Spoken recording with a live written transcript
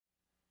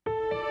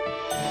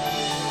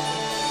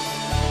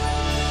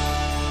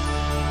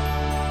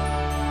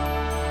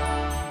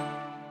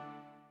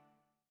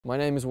My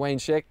name is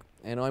Zschech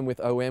and I'm with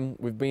OM.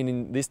 We've been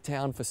in this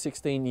town for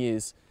 16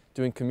 years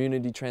doing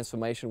community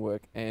transformation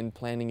work and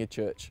planning a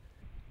church.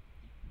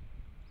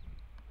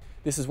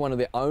 This is one of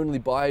the only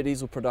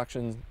biodiesel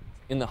productions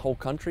in the whole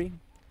country,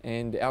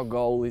 and our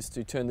goal is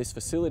to turn this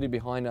facility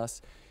behind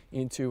us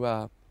into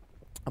a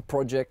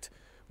project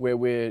where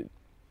we're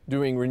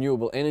doing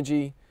renewable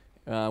energy,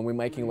 we're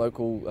making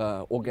local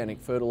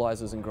organic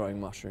fertilizers and growing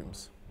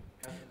mushrooms.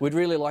 We'd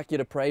really like you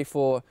to pray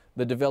for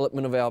the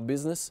development of our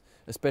business,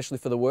 especially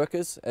for the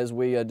workers as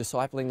we are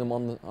discipling them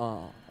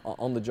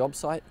on the job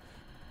site.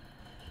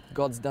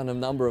 God's done a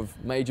number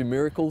of major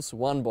miracles,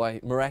 one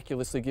by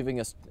miraculously giving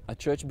us a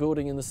church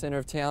building in the center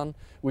of town,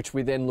 which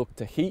we then looked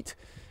to heat.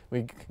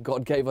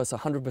 God gave us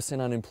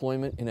 100%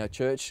 unemployment in our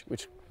church,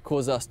 which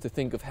caused us to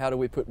think of how do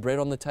we put bread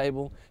on the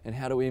table and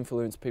how do we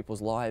influence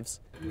people's lives.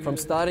 From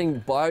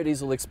starting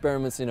biodiesel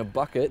experiments in a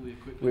bucket,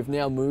 we've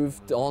now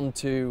moved on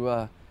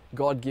to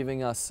God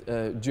giving us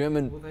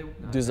German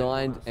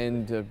designed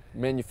and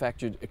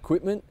manufactured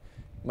equipment,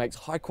 makes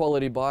high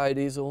quality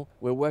biodiesel.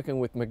 We're working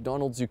with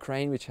McDonald's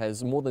Ukraine, which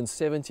has more than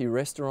 70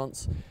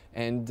 restaurants,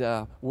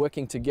 and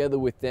working together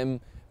with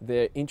them.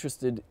 They're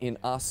interested in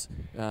us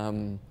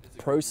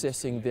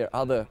processing their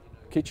other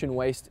kitchen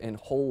waste and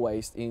hall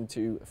waste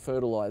into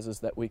fertilizers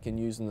that we can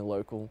use in the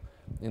local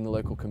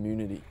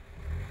community.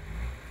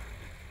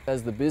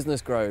 As the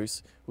business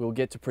grows, we'll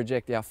get to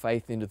project our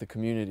faith into the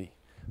community.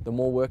 The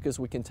more workers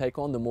we can take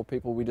on, the more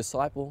people we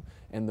disciple,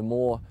 and the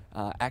more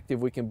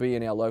active we can be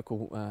in our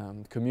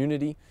local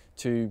community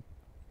to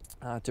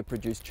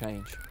produce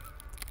change.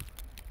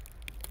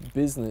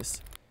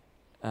 Business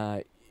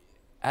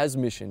as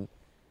mission,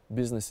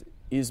 business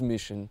is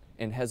mission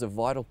and has a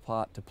vital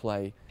part to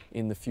play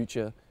in the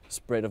future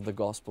spread of the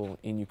gospel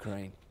in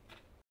Ukraine.